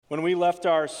When we left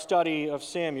our study of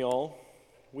Samuel,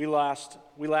 we last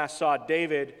saw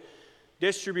David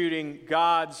distributing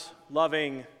God's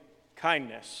loving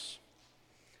kindness.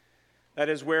 That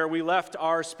is where we left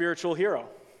our spiritual hero.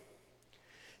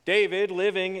 David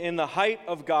living in the height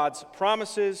of God's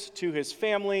promises to his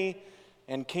family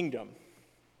and kingdom.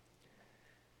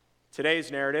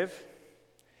 Today's narrative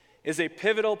is a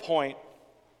pivotal point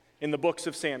in the books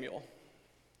of Samuel.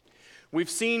 We've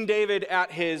seen David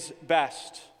at his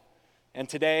best, and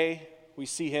today we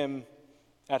see him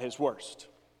at his worst.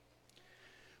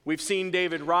 We've seen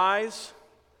David rise,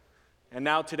 and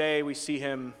now today we see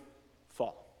him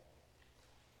fall.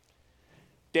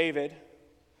 David,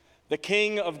 the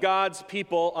king of God's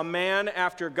people, a man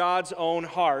after God's own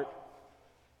heart,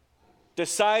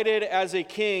 decided as a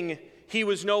king he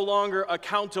was no longer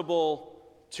accountable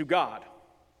to God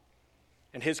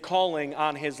and his calling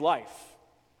on his life.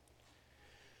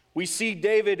 We see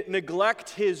David neglect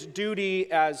his duty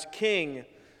as king,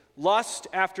 lust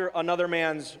after another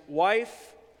man's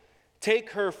wife, take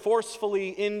her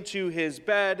forcefully into his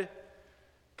bed,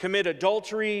 commit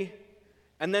adultery,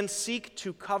 and then seek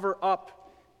to cover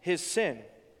up his sin,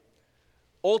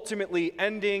 ultimately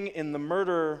ending in the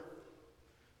murder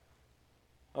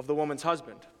of the woman's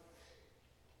husband.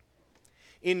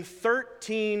 In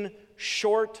 13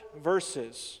 short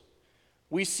verses,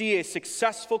 we see a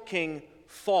successful king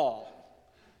fall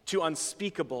to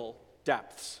unspeakable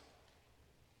depths.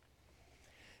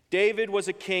 David was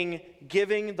a king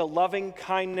giving the loving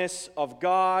kindness of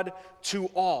God to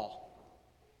all.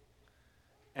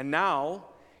 And now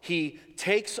he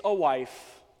takes a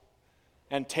wife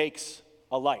and takes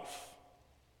a life.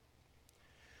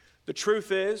 The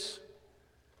truth is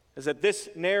that this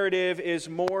narrative is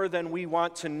more than we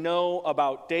want to know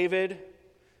about David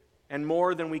and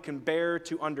more than we can bear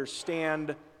to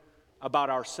understand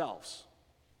about ourselves.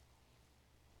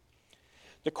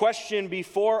 The question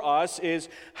before us is,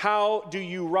 how do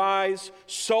you rise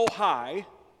so high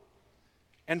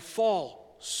and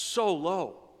fall so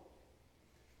low?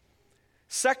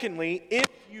 Secondly, if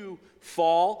you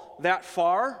fall that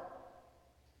far,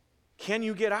 can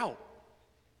you get out?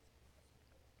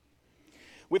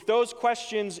 With those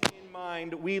questions in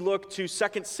mind, we look to 2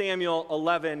 Samuel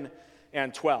 11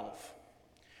 and 12,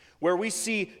 where we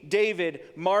see David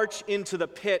march into the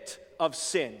pit of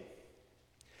sin,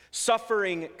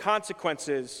 suffering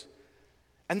consequences,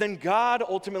 and then God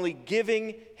ultimately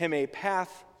giving him a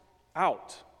path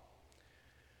out.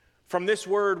 From this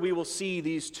word, we will see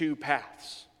these two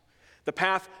paths: the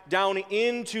path down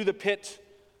into the pit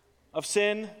of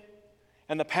sin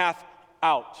and the path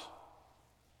out.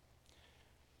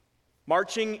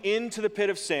 Marching into the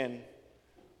pit of sin,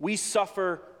 we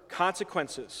suffer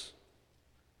consequences,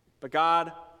 but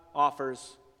God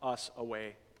offers us a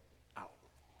way out.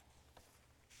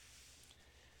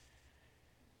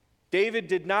 David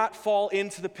did not fall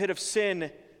into the pit of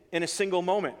sin in a single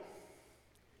moment.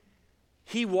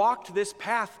 He walked this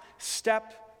path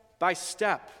step by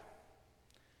step.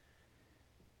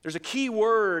 There's a key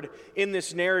word in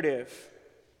this narrative: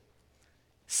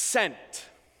 sent.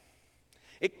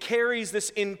 It carries this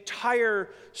entire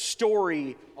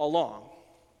story along.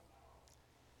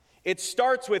 It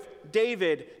starts with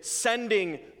David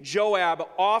sending Joab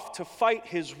off to fight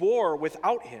his war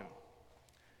without him,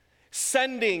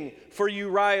 sending for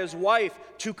Uriah's wife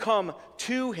to come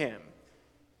to him,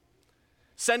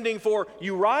 sending for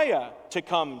Uriah to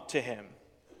come to him,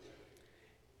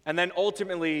 and then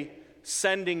ultimately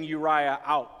sending Uriah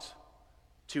out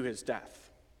to his death.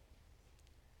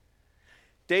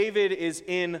 David is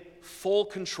in full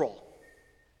control,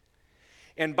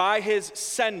 and by his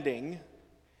sending,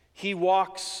 he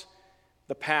walks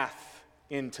the path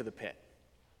into the pit.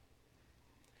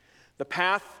 The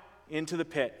path into the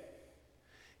pit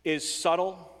is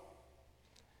subtle,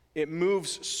 it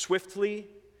moves swiftly,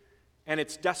 and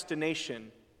its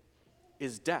destination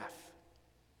is death.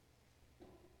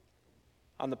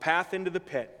 On the path into the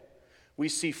pit, we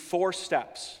see 4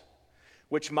 steps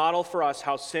which model for us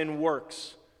how sin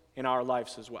works in our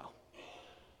lives as well.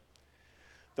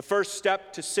 The first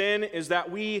step to sin is that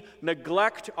we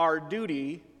neglect our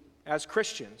duty as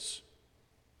Christians.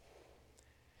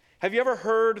 Have you ever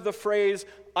heard the phrase,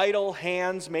 idle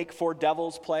hands make for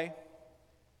devil's play?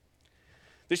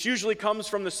 This usually comes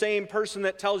from the same person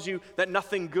that tells you that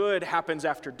nothing good happens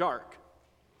after dark.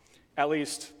 At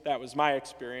least that was my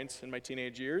experience in my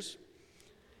teenage years.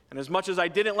 And as much as I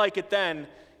didn't like it then,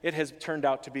 it has turned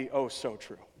out to be oh so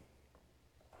true.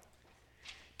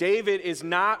 David is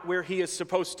not where he is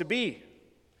supposed to be.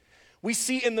 We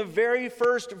see in the very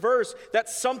first verse that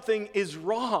something is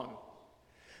wrong.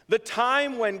 The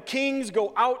time when kings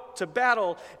go out to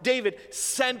battle, David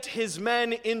sent his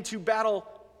men into battle,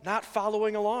 not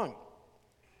following along.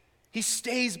 He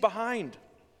stays behind.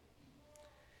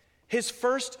 His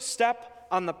first step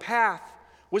on the path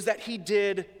was that he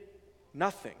did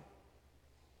nothing.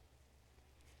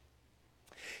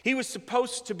 He was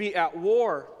supposed to be at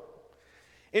war.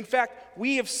 In fact,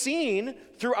 we have seen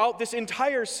throughout this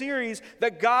entire series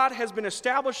that God has been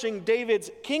establishing David's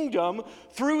kingdom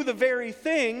through the very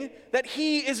thing that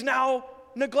he is now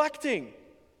neglecting: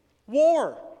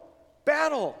 war,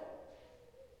 battle.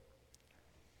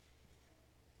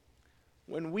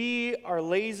 When we are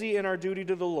lazy in our duty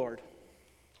to the Lord,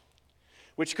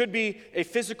 which could be a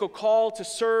physical call to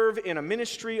serve in a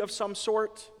ministry of some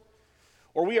sort,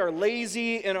 or we are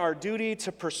lazy in our duty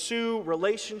to pursue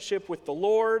relationship with the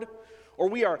Lord, or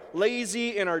we are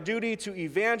lazy in our duty to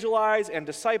evangelize and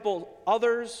disciple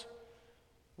others,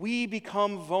 we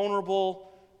become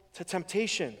vulnerable to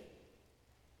temptation.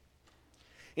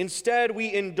 Instead,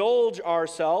 we indulge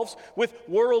ourselves with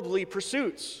worldly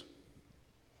pursuits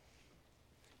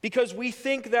because we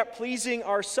think that pleasing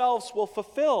ourselves will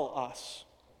fulfill us.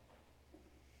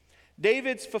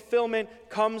 David's fulfillment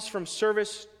comes from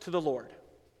service to the Lord,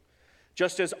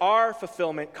 just as our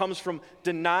fulfillment comes from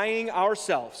denying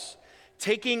ourselves,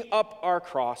 taking up our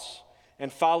cross,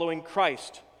 and following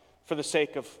Christ for the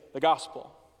sake of the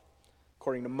gospel,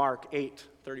 according to Mark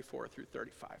 8:34 through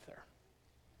 35 there.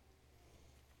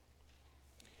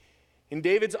 In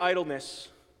David's idleness,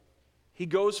 he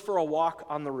goes for a walk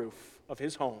on the roof of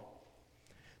his home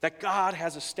that God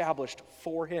has established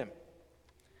for him.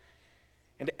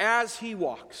 And as he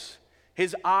walks,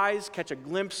 his eyes catch a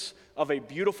glimpse of a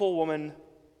beautiful woman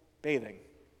bathing.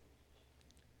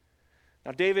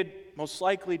 Now, David most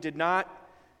likely did not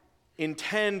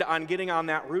intend on getting on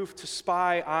that roof to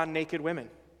spy on naked women.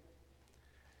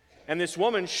 And this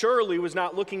woman surely was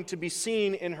not looking to be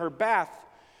seen in her bath,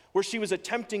 where she was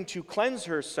attempting to cleanse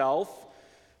herself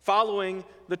following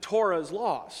the Torah's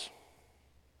laws.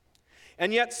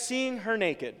 And yet, seeing her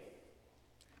naked,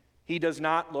 he does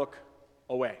not look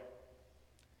away.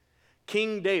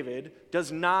 King David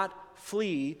does not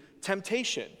flee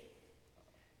temptation.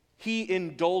 He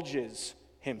indulges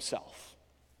himself.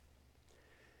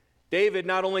 David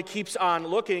not only keeps on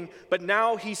looking, but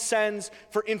now he sends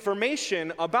for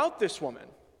information about this woman.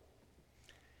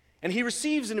 And he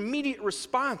receives an immediate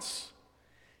response.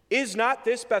 Is not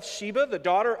this Bathsheba, the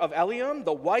daughter of Eliam,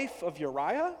 the wife of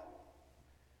Uriah?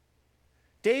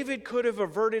 David could have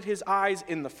averted his eyes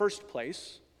in the first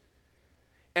place.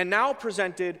 And now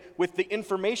presented with the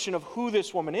information of who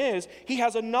this woman is, he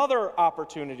has another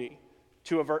opportunity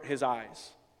to avert his eyes.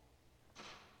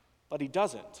 But he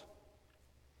doesn't.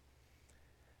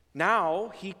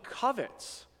 Now he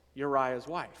covets Uriah's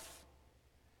wife.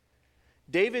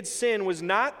 David's sin was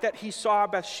not that he saw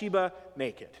Bathsheba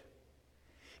naked.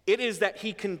 It is that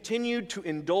he continued to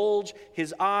indulge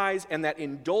his eyes, and that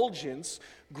indulgence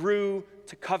grew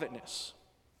to covetousness.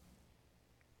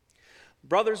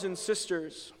 Brothers and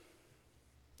sisters,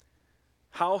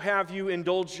 how have you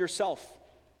indulged yourself?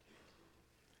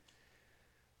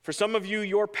 For some of you,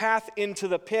 your path into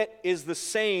the pit is the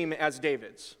same as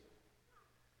David's.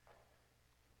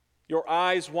 Your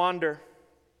eyes wander,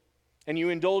 and you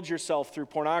indulge yourself through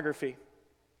pornography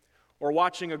or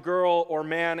watching a girl or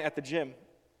man at the gym.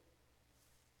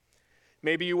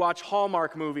 Maybe you watch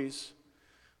Hallmark movies,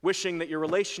 wishing that your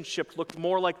relationship looked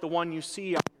more like the one you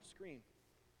see on your screen.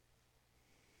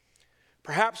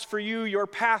 Perhaps for you, your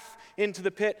path into the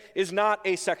pit is not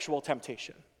a sexual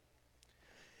temptation.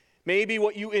 Maybe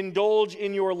what you indulge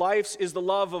in your lives is the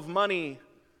love of money,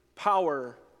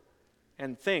 power,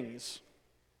 and things.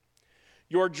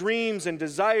 Your dreams and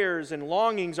desires and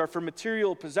longings are for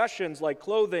material possessions like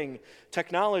clothing,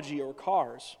 technology, or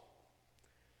cars.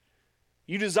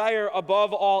 You desire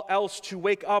above all else to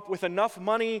wake up with enough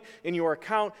money in your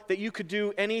account that you could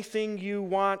do anything you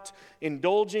want,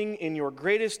 indulging in your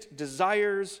greatest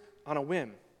desires on a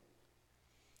whim.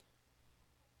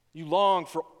 You long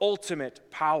for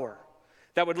ultimate power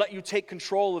that would let you take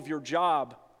control of your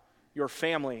job, your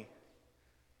family,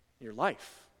 your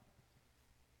life.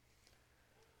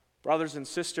 Brothers and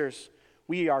sisters,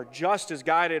 we are just as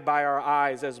guided by our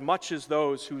eyes as much as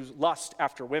those who lust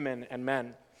after women and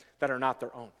men that are not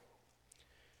their own.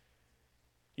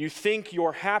 You think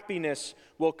your happiness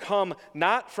will come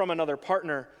not from another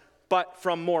partner, but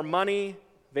from more money,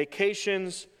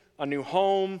 vacations, a new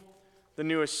home, the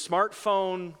newest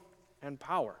smartphone, and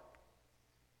power.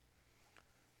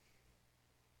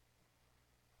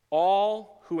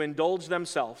 All who indulge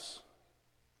themselves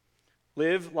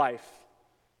live life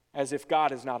as if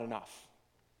God is not enough.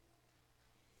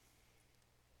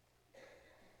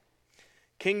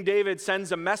 King David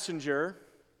sends a messenger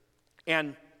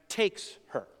and takes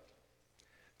her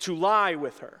to lie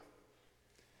with her.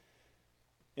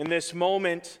 In this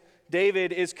moment,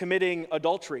 David is committing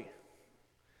adultery.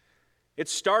 It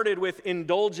started with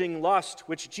indulging lust,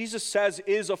 which Jesus says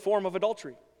is a form of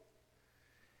adultery.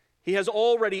 He has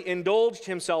already indulged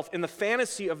himself in the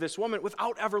fantasy of this woman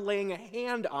without ever laying a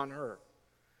hand on her.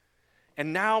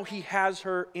 And now he has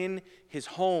her in his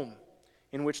home,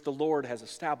 in which the Lord has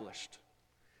established.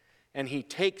 And he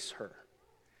takes her,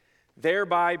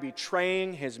 thereby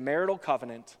betraying his marital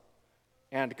covenant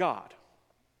and God.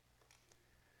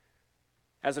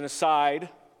 As an aside,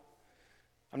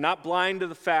 I'm not blind to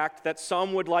the fact that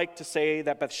some would like to say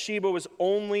that Bathsheba was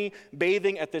only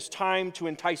bathing at this time to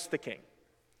entice the king.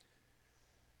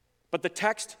 But the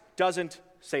text doesn't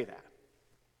say that.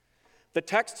 The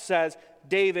text says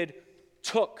David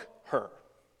took her.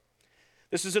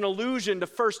 This is an allusion to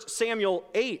 1 Samuel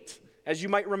 8, as you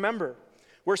might remember,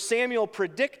 where Samuel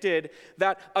predicted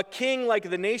that a king like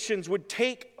the nations would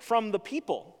take from the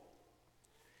people.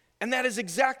 And that is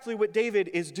exactly what David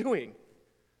is doing.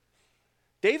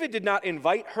 David did not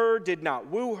invite her, did not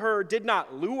woo her, did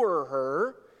not lure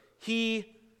her. He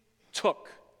took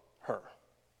her.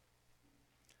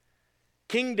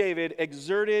 King David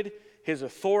exerted his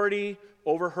authority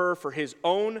over her for his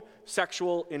own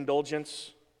sexual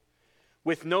indulgence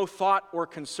with no thought or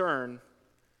concern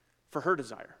for her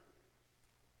desire.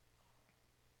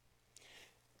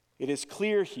 It is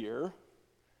clear here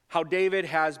how David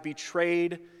has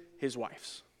betrayed his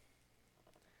wives.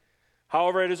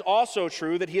 However, it is also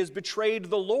true that he has betrayed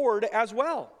the Lord as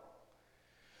well.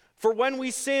 For when we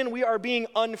sin, we are being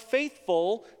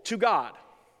unfaithful to God.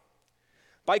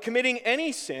 By committing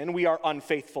any sin, we are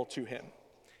unfaithful to him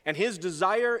and his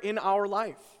desire in our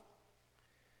life.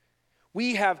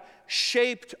 We have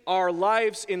shaped our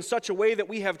lives in such a way that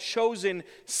we have chosen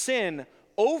sin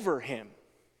over him.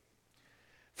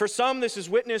 For some, this is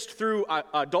witnessed through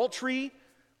adultery,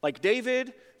 like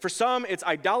David. For some, it's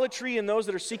idolatry in those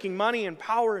that are seeking money and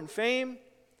power and fame.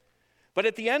 But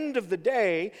at the end of the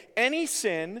day, any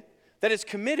sin that is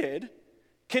committed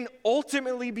can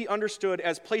ultimately be understood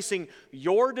as placing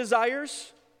your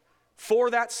desires for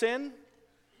that sin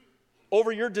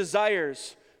over your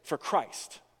desires for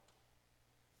Christ.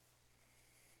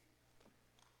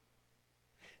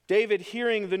 David,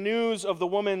 hearing the news of the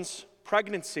woman's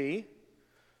pregnancy,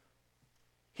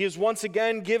 he is once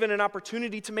again given an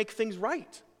opportunity to make things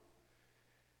right.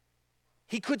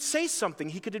 He could say something,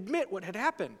 he could admit what had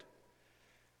happened.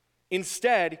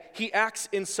 Instead, he acts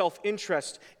in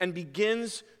self-interest and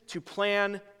begins to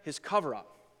plan his cover-up.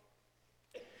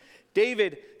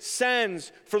 David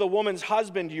sends for the woman's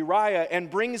husband, Uriah, and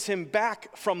brings him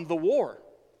back from the war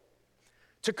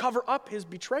to cover up his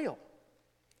betrayal.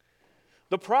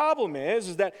 The problem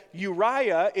is that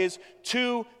Uriah is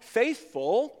too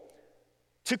faithful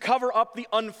to cover up the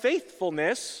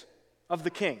unfaithfulness of the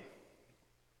king.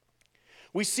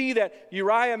 We see that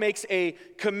Uriah makes a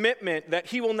commitment that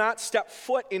he will not step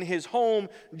foot in his home,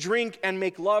 drink, and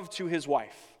make love to his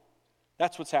wife.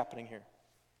 That's what's happening here.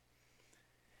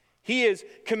 He is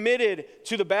committed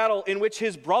to the battle in which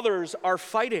his brothers are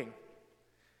fighting.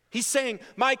 He's saying,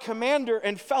 my commander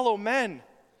and fellow men,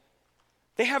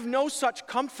 they have no such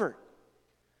comfort.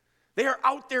 They are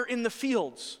out there in the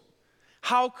fields.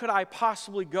 How could I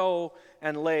possibly go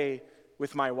and lay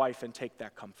with my wife and take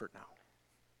that comfort now?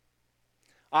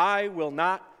 I will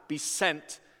not be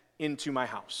sent into my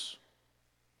house.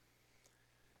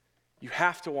 You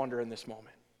have to wonder in this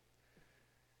moment,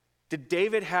 did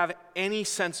David have any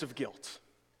sense of guilt?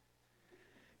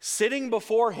 Sitting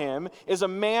before him is a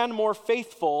man more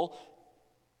faithful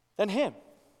than him.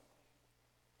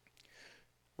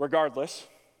 Regardless,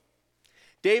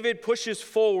 David pushes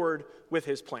forward with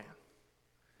his plan.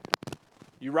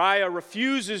 Uriah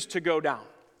refuses to go down.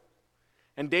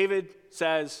 And David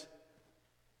says,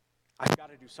 I've got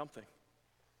to do something.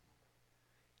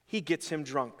 He gets him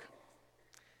drunk.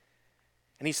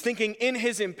 And he's thinking in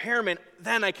his impairment,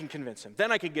 then I can convince him.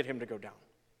 Then I can get him to go down.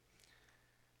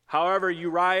 However,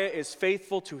 Uriah is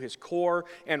faithful to his core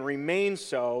and remains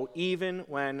so even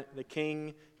when the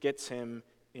king gets him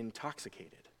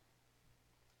intoxicated.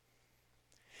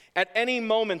 At any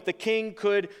moment, the king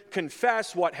could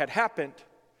confess what had happened.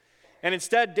 And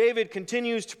instead, David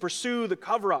continues to pursue the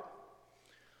cover-up.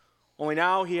 Only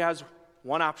now he has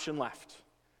one option left.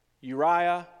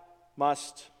 Uriah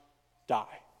must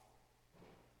die.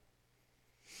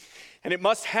 And it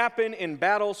must happen in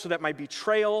battle so that my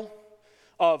betrayal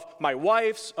of my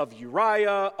wife's, of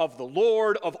Uriah, of the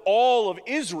Lord, of all of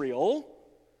Israel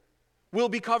will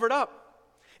be covered up.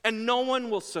 and no one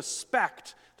will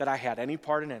suspect that I had any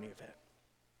part in any of it.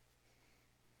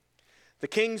 The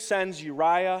king sends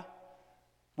Uriah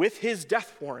with his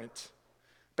death warrant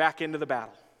back into the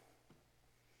battle.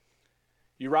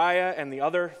 Uriah and the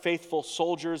other faithful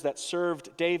soldiers that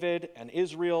served David and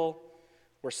Israel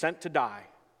were sent to die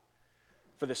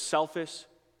for the selfish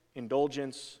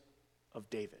indulgence of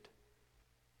David,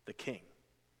 the king.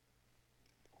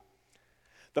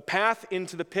 The path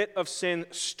into the pit of sin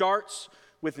starts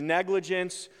with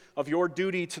negligence of your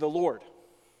duty to the Lord.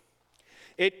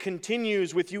 It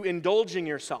continues with you indulging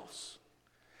yourselves.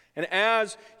 And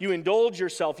as you indulge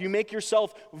yourself, you make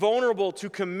yourself vulnerable to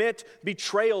commit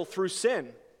betrayal through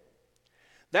sin.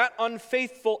 That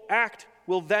unfaithful act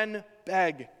will then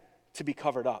beg to be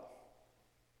covered up.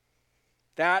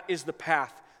 That is the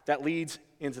path that leads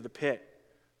into the pit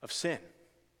of sin.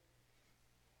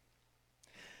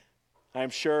 I'm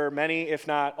sure many, if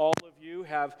not all of you,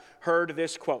 have heard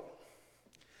this quote,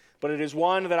 but it is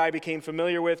one that I became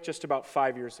familiar with just about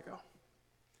 5 years ago.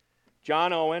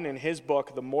 John Owen, in his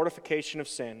book, The Mortification of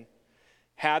Sin,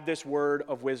 had this word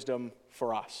of wisdom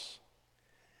for us.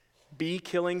 Be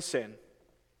killing sin,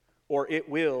 or it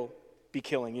will be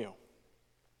killing you.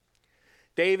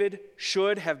 David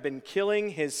should have been killing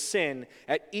his sin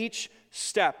at each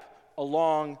step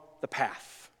along the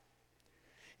path.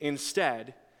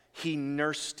 Instead, he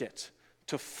nursed it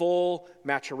to full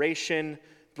maturation,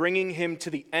 bringing him to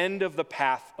the end of the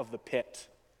path of the pit.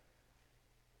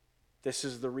 This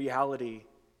is the reality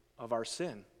of our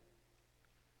sin.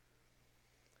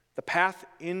 The path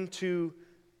into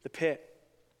the pit.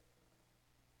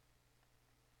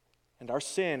 And our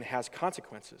sin has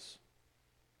consequences.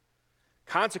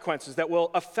 Consequences that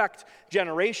will affect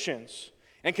generations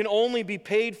and can only be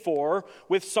paid for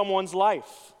with someone's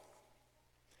life.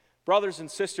 Brothers and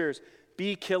sisters,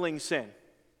 be killing sin,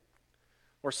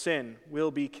 or sin will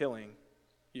be killing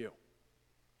you.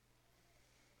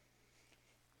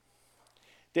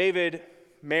 David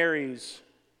marries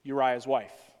Uriah's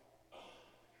wife.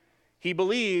 He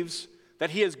believes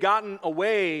that he has gotten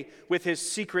away with his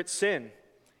secret sin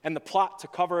and the plot to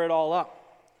cover it all up.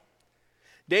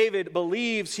 David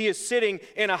believes he is sitting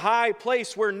in a high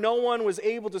place where no one was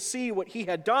able to see what he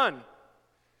had done.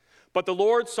 But the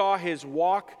Lord saw his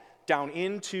walk down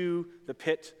into the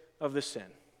pit of the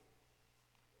sin.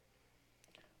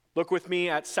 Look with me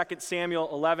at 2 Samuel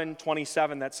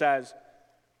 11:27 that says,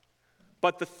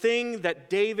 "But the thing that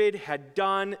David had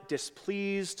done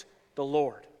displeased the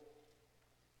Lord."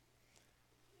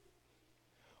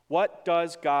 What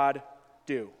does God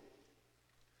do?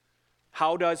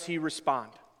 How does he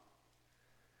respond?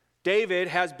 David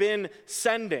has been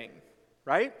sending,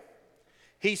 right?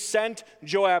 He sent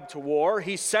Joab to war.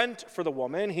 He sent for the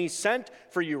woman. He sent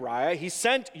for Uriah. He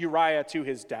sent Uriah to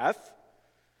his death.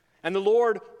 And the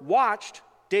Lord watched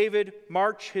David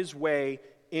march his way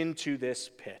into this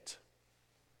pit.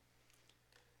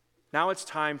 Now it's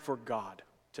time for God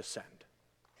to send.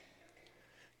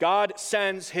 God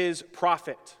sends his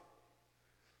prophet,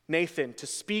 Nathan, to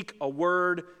speak a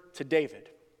word to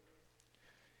David.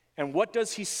 And what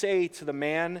does he say to the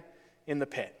man in the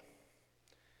pit?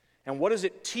 And what does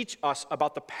it teach us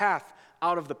about the path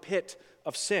out of the pit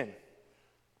of sin?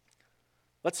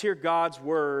 Let's hear God's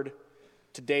word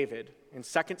to David in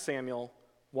 2 Samuel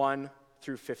 1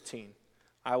 through 15.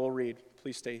 I will read.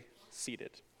 Please stay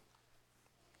seated.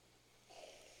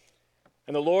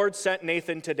 And the Lord sent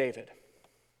Nathan to David.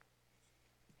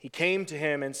 He came to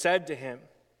him and said to him,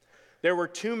 "There were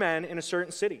 2 men in a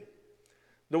certain city,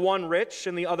 the one rich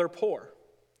and the other poor.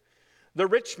 The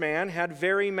rich man had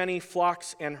very many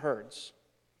flocks and herds,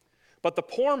 but the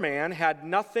poor man had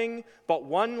nothing but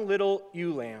one little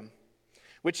ewe lamb,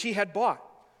 which he had bought.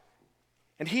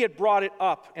 And he had brought it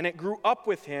up, and it grew up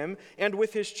with him and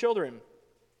with his children.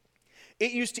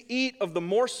 It used to eat of the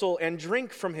morsel and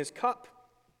drink from his cup,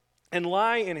 and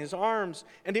lie in his arms,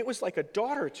 and it was like a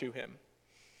daughter to him.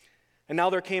 And now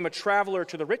there came a traveler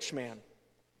to the rich man,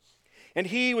 and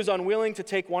he was unwilling to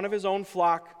take one of his own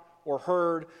flock or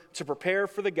herd to prepare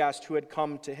for the guest who had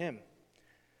come to him.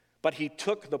 But he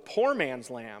took the poor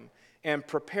man's lamb and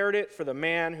prepared it for the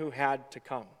man who had to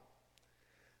come.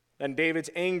 Then David's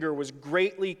anger was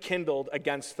greatly kindled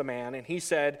against the man, and he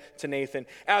said to Nathan,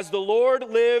 'As the Lord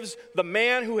lives, the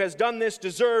man who has done this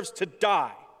deserves to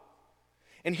die.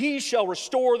 And he shall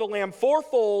restore the lamb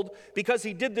fourfold because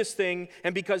he did this thing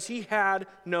and because he had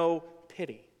no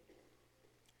pity.'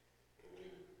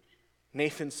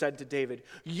 Nathan said to David,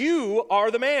 'You are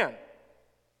the man.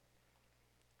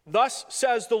 Thus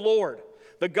says the Lord,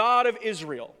 the God of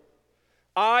Israel,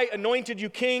 I anointed you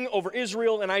king over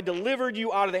Israel, and I delivered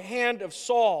you out of the hand of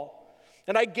Saul.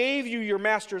 And I gave you your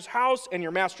master's house and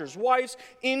your master's wives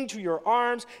into your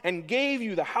arms, and gave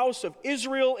you the house of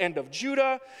Israel and of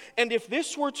Judah. And if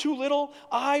this were too little,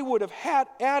 I would have had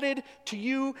added to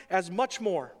you as much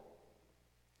more.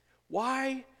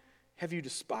 Why have you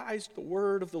despised the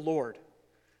word of the Lord,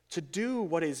 to do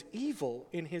what is evil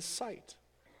in his sight?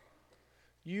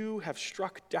 You have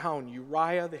struck down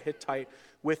Uriah the Hittite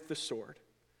with the sword,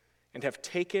 and have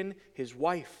taken his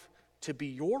wife to be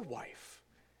your wife,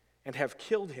 and have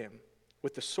killed him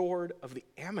with the sword of the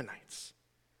Ammonites.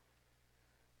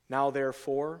 Now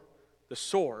therefore, the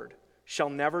sword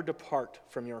shall never depart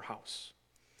from your house,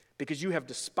 because you have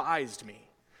despised me,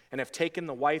 and have taken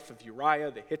the wife of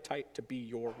Uriah the Hittite to be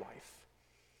your wife.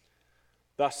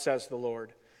 Thus says the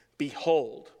Lord,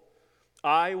 behold,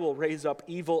 I will raise up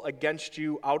evil against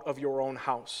you out of your own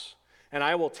house, and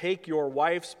I will take your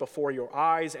wives before your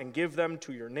eyes and give them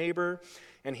to your neighbor,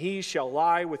 and he shall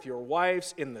lie with your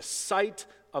wives in the sight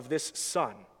of this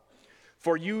sun.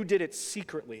 For you did it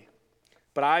secretly,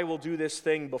 but I will do this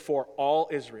thing before all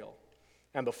Israel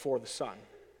and before the sun.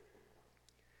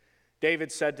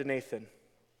 David said to Nathan,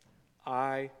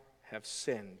 I have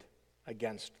sinned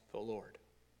against the Lord.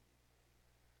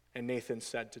 And Nathan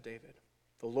said to David,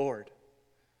 the Lord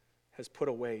has put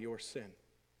away your sin.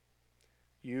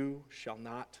 You shall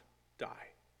not die.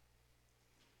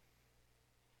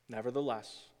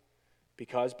 Nevertheless,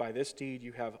 because by this deed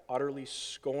you have utterly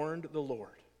scorned the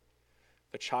Lord,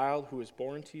 the child who is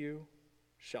born to you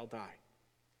shall die.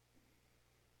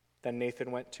 Then Nathan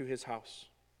went to his house,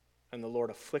 and the Lord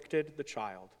afflicted the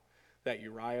child that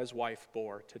Uriah's wife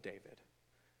bore to David,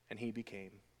 and he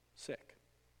became sick.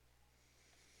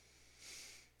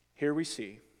 Here we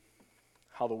see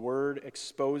how the word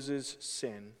exposes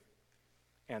sin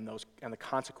and the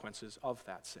consequences of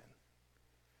that sin.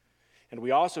 And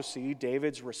we also see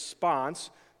David's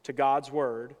response to God's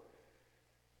word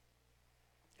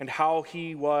and how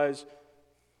he was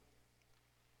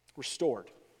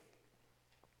restored.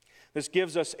 This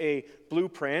gives us a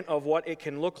blueprint of what it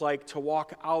can look like to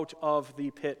walk out of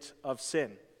the pit of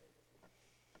sin.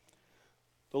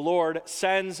 The Lord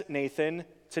sends Nathan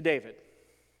to David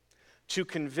to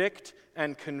convict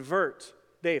and convert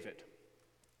David.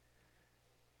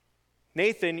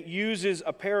 Nathan uses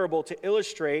a parable to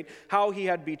illustrate how he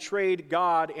had betrayed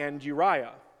God and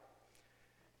Uriah.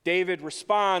 David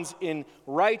responds in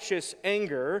righteous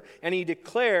anger, and he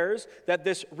declares that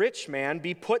this rich man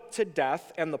be put to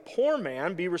death and the poor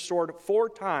man be restored 4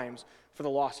 times for the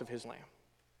loss of his lamb.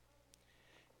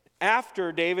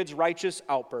 After David's righteous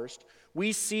outburst,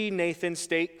 we see Nathan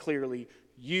state clearly,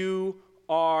 you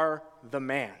are the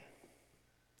man.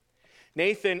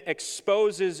 Nathan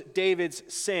exposes David's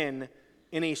sin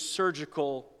in a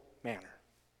surgical manner.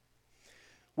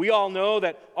 We all know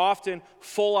that often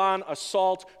full-on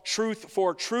assault, truth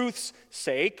for truth's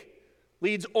sake,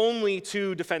 leads only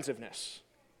to defensiveness.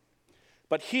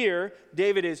 But here,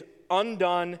 David is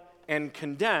undone and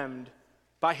condemned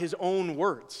by his own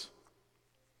words.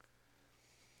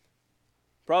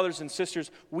 Brothers and sisters,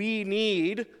 we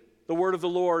need the word of the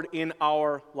Lord in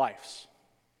our lives.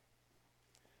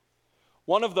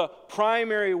 One of the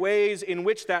primary ways in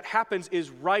which that happens is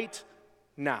right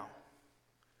now.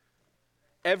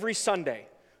 Every Sunday,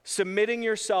 submitting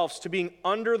yourselves to being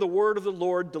under the word of the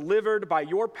Lord delivered by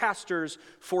your pastors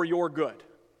for your good.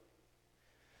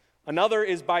 Another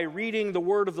is by reading the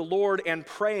word of the Lord and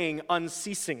praying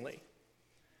unceasingly.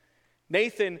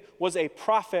 Nathan was a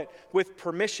prophet with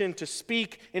permission to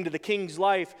speak into the king's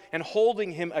life and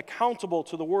holding him accountable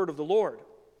to the word of the Lord.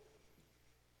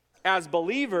 As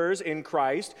believers in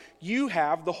Christ, you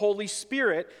have the Holy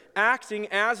Spirit acting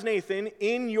as Nathan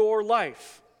in your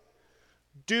life.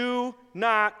 Do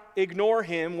not ignore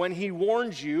him when he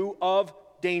warns you of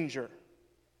danger.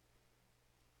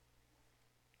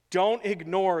 Don't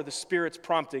ignore the Spirit's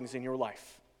promptings in your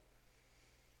life.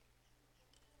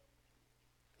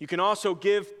 You can also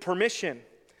give permission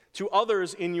to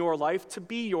others in your life to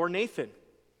be your Nathan.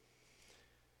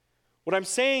 What I'm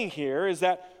saying here is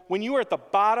that when you are at the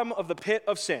bottom of the pit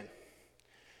of sin,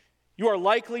 you are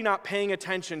likely not paying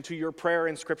attention to your prayer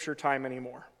and scripture time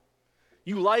anymore.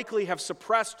 You likely have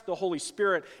suppressed the Holy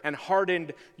Spirit and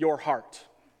hardened your heart.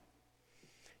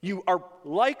 You are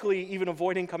likely even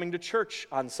avoiding coming to church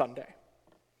on Sunday.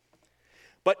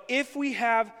 But if we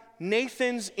have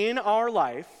Nathans in our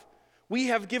life, we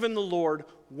have given the Lord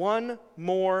one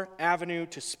more avenue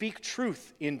to speak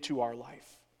truth into our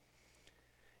life.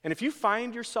 And if you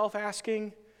find yourself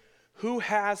asking, who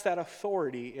has that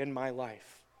authority in my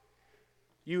life?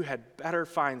 You had better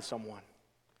find someone,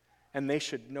 and they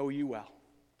should know you well.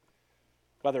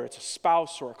 Whether it's a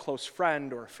spouse or a close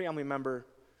friend or a family member,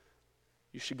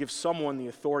 you should give someone the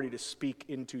authority to speak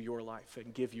into your life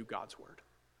and give you God's word.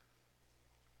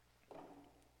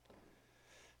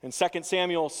 In 2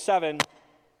 Samuel 7,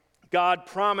 God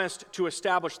promised to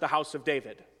establish the house of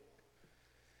David.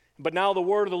 But now the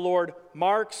word of the Lord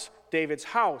marks David's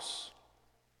house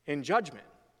in judgment.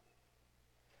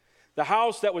 The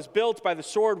house that was built by the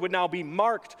sword would now be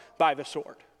marked by the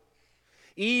sword.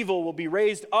 Evil will be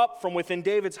raised up from within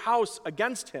David's house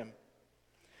against him.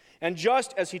 And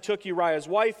just as he took Uriah's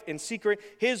wife in secret,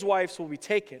 his wives will be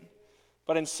taken,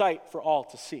 but in sight for all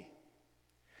to see.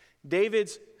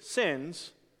 David's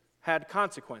sins had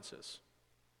consequences.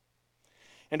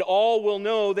 And all will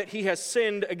know that he has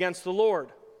sinned against the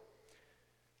Lord.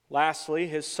 Lastly,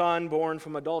 his son born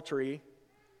from adultery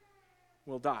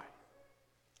will die.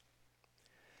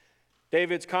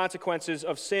 David's consequences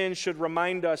of sin should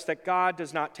remind us that God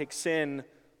does not take sin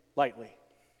lightly.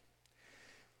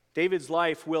 David's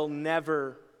life will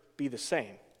never be the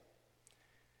same.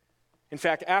 In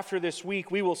fact, after this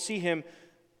week, we will see him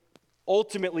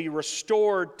ultimately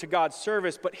restored to God's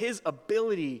service, but his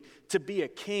ability to be a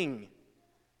king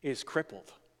is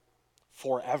crippled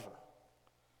forever.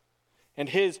 And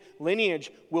his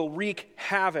lineage will wreak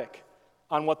havoc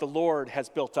on what the Lord has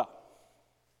built up.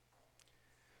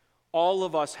 All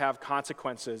of us have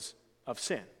consequences of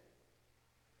sin.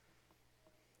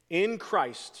 In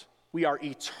Christ, we are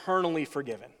eternally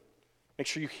forgiven. Make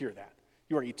sure you hear that.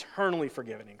 You are eternally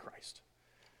forgiven in Christ.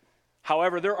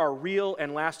 However, there are real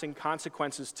and lasting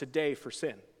consequences today for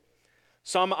sin.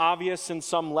 Some obvious and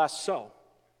some less so.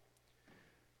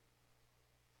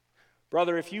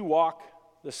 Brother, if you walk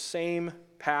the same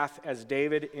path as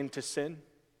David into sin,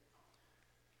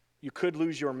 you could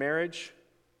lose your marriage,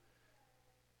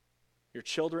 your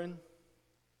children,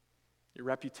 your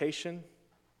reputation.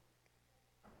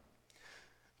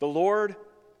 The Lord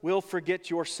will forget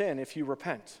your sin if you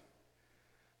repent,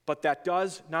 but that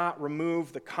does not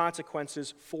remove the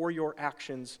consequences for your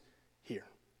actions here.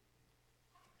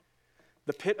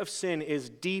 The pit of sin is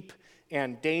deep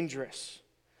and dangerous,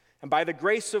 and by the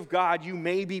grace of God, you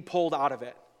may be pulled out of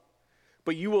it,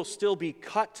 but you will still be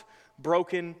cut,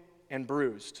 broken, and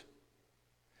bruised.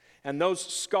 And those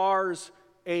scars,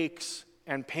 aches,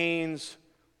 and pains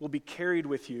will be carried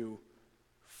with you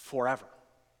forever.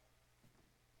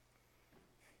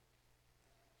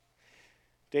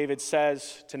 David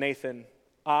says to Nathan,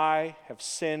 I have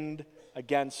sinned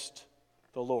against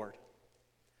the Lord.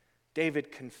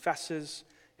 David confesses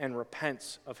and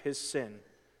repents of his sin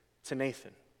to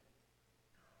Nathan.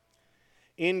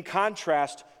 In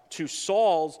contrast to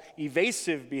Saul's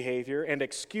evasive behavior and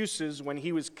excuses when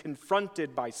he was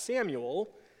confronted by Samuel,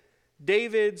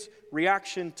 David's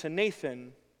reaction to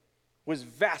Nathan was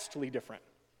vastly different.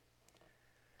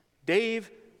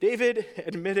 David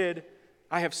admitted,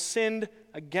 I have sinned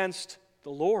against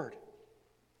the Lord,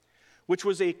 which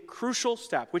is a crucial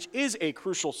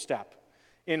step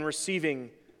in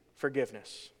receiving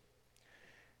forgiveness.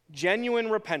 Genuine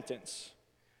repentance,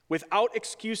 without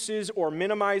excuses or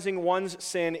minimizing one's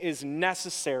sin, is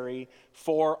necessary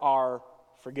for our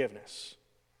forgiveness.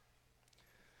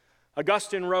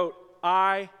 Augustine wrote,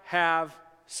 I have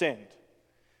sinned.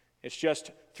 It's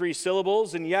just 3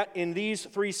 syllables, and yet in these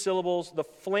 3 syllables, the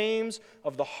flames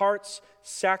of the heart's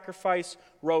sacrifice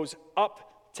rose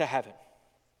up to heaven.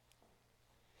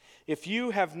 If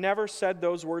you have never said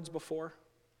those words before,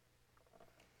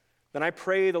 then I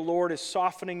pray the Lord is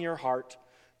softening your heart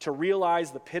to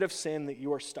realize the pit of sin that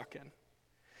you are stuck in.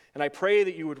 And I pray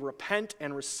that you would repent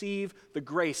and receive the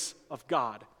grace of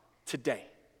God today.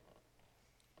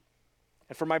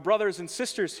 And for my brothers and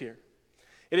sisters here,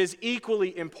 it is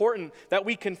equally important that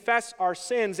we confess our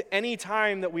sins any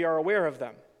time that we are aware of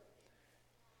them.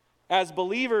 As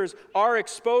believers, our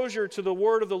exposure to the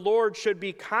word of the Lord should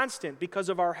be constant because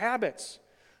of our habits,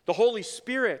 the Holy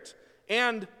Spirit,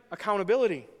 and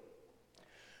accountability.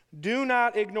 Do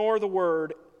not ignore the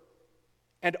word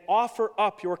and offer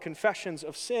up your confessions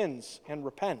of sins and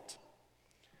repent.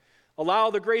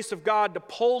 Allow the grace of God to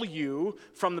pull you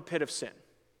from the pit of sin.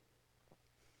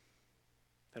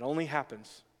 That only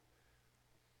happens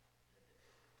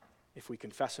if we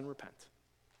confess and repent.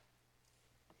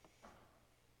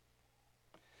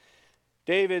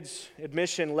 David's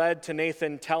admission led to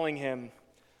Nathan telling him,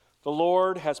 the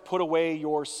Lord has put away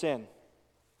your sin.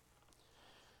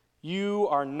 You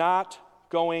are not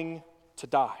going to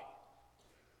die.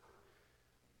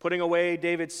 Putting away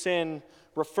David's sin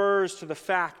refers to the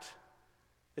fact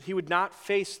that he would not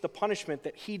face the punishment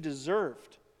that he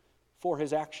deserved for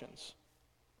his actions.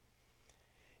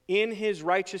 In his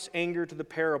righteous anger to the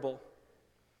parable,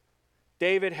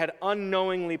 David had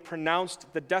unknowingly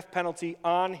pronounced the death penalty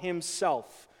on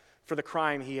himself for the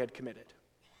crime he had committed.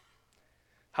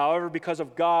 However, because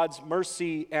of God's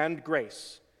mercy and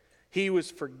grace, he was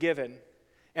forgiven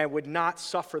and would not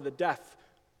suffer the death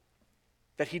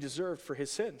that he deserved for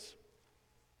his sins.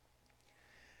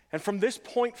 And from this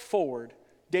point forward,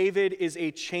 David is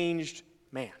a changed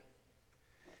man.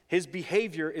 His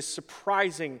behavior is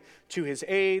surprising to his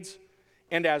aides,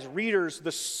 and as readers,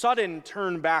 the sudden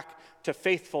turn back to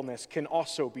faithfulness can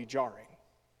also be jarring.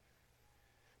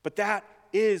 But that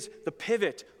is the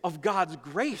pivot of God's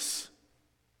grace.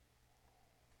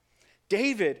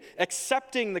 David,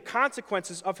 accepting the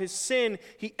consequences of his sin,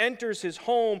 he enters his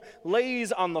home,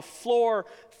 lays on the floor,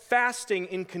 fasting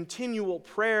in continual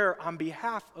prayer on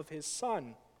behalf of his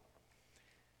son.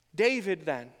 David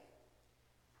then,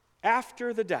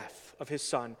 after the death of his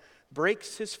son,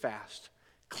 breaks his fast,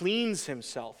 cleans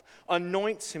himself,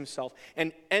 anoints himself,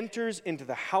 and enters into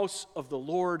the house of the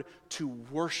Lord to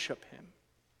worship him.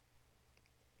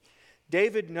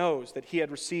 David knows that he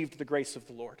had received the grace of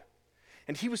the Lord,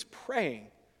 and he was praying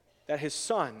that his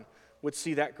son would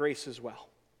see that grace as well.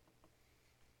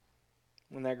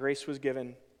 When that grace was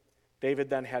given, David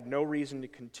then had no reason to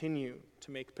continue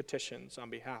to make petitions on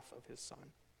behalf of his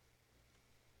son.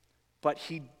 But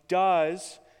he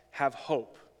does have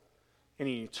hope in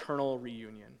an eternal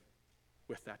reunion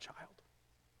with that child.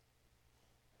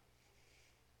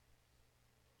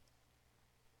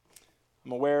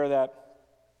 I'm aware that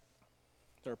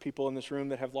there are people in this room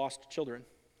that have lost children.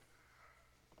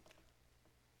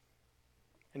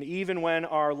 And even when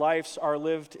our lives are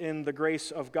lived in the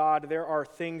grace of God, there are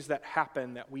things that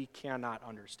happen that we cannot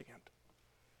understand.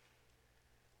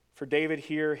 For David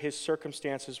here, his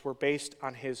circumstances were based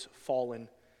on his fallen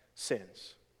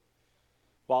sins,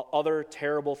 while other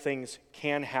terrible things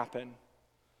can happen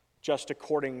just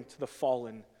according to the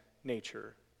fallen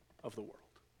nature of the world.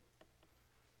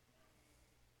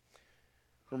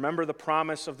 Remember the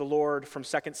promise of the Lord from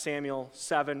 2 Samuel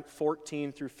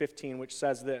 7:14 through 15, which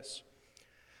says this.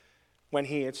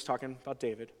 It's talking about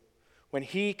David, when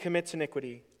he commits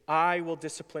iniquity, I will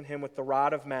discipline him with the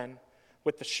rod of men,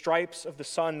 with the stripes of the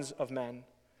sons of men,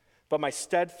 but my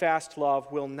steadfast love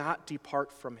will not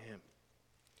depart from him.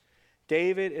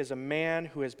 David is a man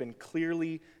who has been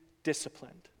clearly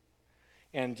disciplined,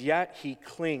 and yet he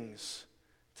clings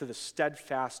to the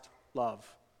steadfast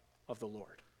love of the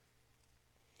Lord.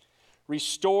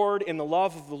 Restored in the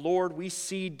love of the Lord, we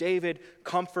see David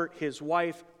comfort his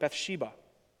wife Bathsheba.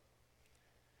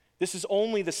 This is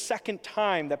only the second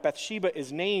time that Bathsheba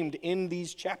is named in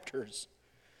these chapters.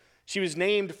 She was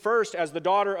named first as the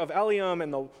daughter of Eliam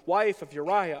and the wife of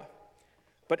Uriah.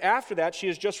 But after that, she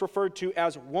is just referred to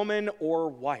as woman or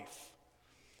wife.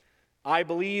 I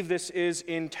believe this is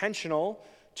intentional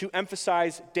to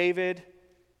emphasize David,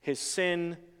 his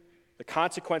sin, the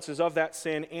consequences of that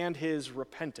sin, and his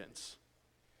repentance.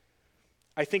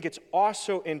 I think it's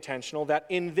also intentional that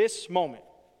in this moment,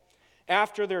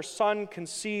 after their son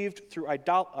conceived through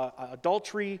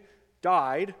adultery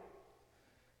died,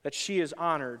 that she is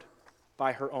honored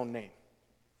by her own name.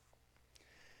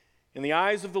 In the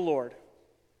eyes of the Lord,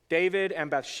 David and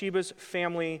Bathsheba's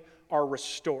family are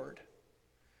restored,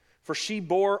 for she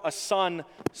bore a son,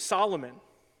 Solomon.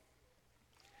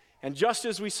 And just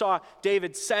as we saw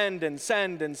David send, and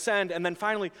then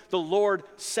finally the Lord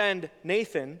send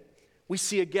Nathan, we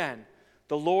see again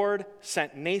the Lord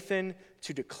sent Nathan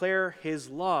to declare his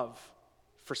love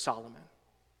for Solomon.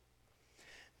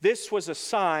 This was a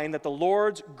sign that the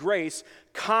Lord's grace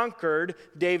conquered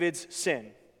David's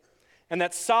sin, and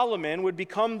that Solomon would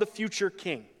become the future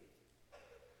king.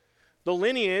 The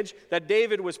lineage that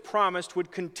David was promised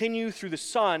would continue through the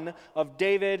son of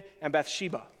David and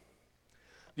Bathsheba.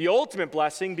 The ultimate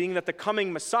blessing being that the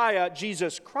coming Messiah,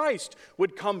 Jesus Christ,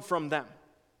 would come from them.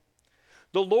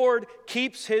 The Lord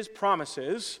keeps his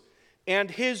promises,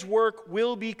 and his work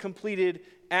will be completed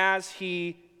as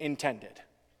he intended.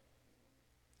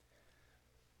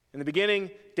 In the beginning,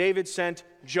 David sent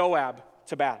Joab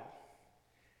to battle.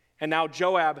 And now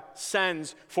Joab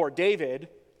sends for David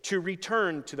to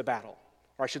return to the battle.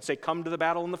 Or I should say, come to the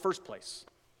battle in the first place.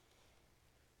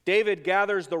 David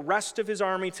gathers the rest of his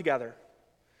army together,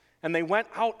 and they went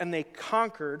out and they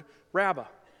conquered Rabbah.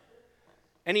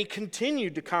 And he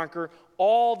continued to conquer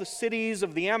all the cities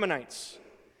of the Ammonites.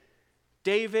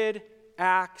 David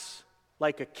acts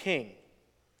like a king,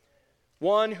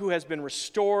 one who has been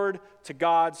restored to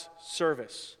God's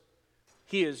service.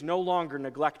 He is no longer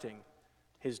neglecting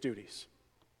his duties.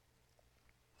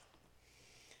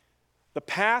 The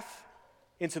path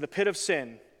into the pit of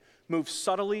sin moves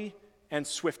subtly and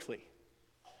swiftly.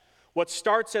 What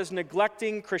starts as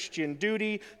neglecting Christian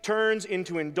duty turns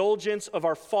into indulgence of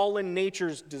our fallen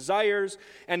nature's desires,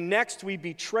 and next we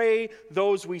betray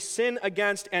those we sin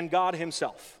against and God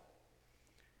himself.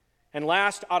 And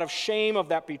last, out of shame of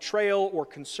that betrayal or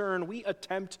concern, we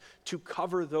attempt to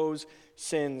cover those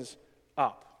sins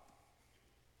up.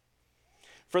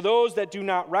 For those that do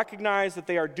not recognize that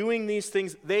they are doing these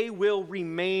things, they will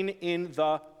remain in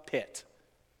the pit.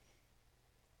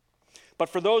 But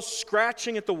for those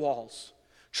scratching at the walls,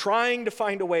 trying to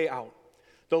find a way out,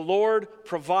 the Lord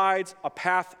provides a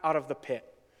path out of the pit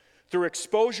through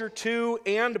exposure to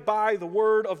and by the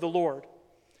word of the Lord,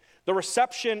 the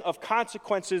reception of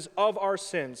consequences of our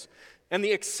sins, and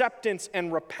the acceptance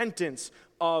and repentance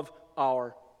of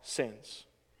our sins.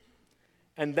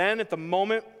 And then at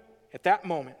that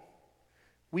moment,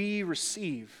 we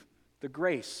receive the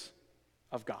grace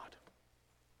of God,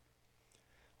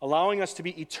 allowing us to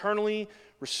be eternally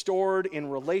restored in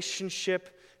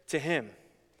relationship to him,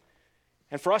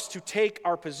 and for us to take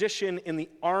our position in the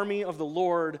army of the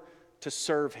Lord to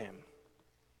serve him.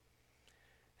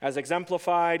 As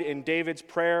exemplified in David's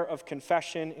prayer of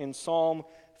confession in Psalm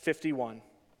 51,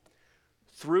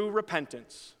 through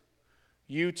repentance,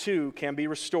 you too can be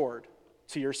restored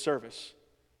to your service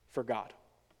for God.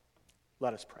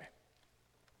 Let us pray.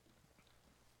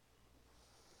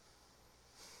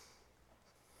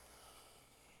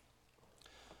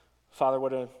 Father,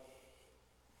 what a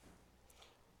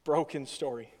broken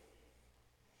story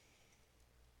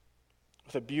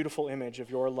with a beautiful image of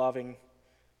your loving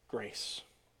grace.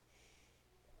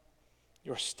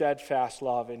 Your steadfast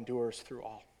love endures through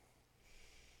all.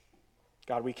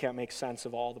 God, we can't make sense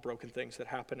of all the broken things that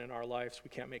happen in our lives.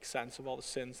 We can't make sense of all the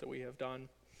sins that we have done.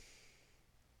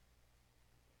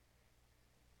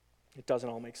 It doesn't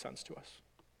all make sense to us.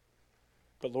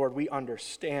 But Lord, we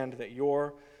understand that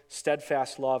your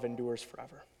steadfast love endures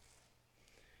forever.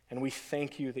 And we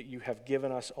thank you that you have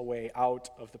given us a way out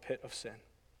of the pit of sin.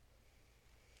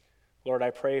 Lord, I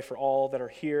pray for all that are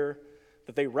here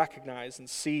that they recognize and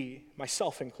see,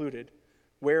 myself included,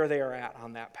 where they are at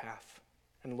on that path.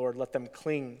 And Lord, let them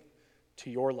cling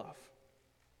to your love.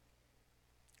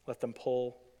 Let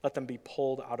them be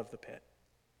pulled out of the pit.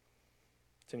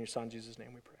 It's in your Son, Jesus'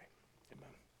 name we pray.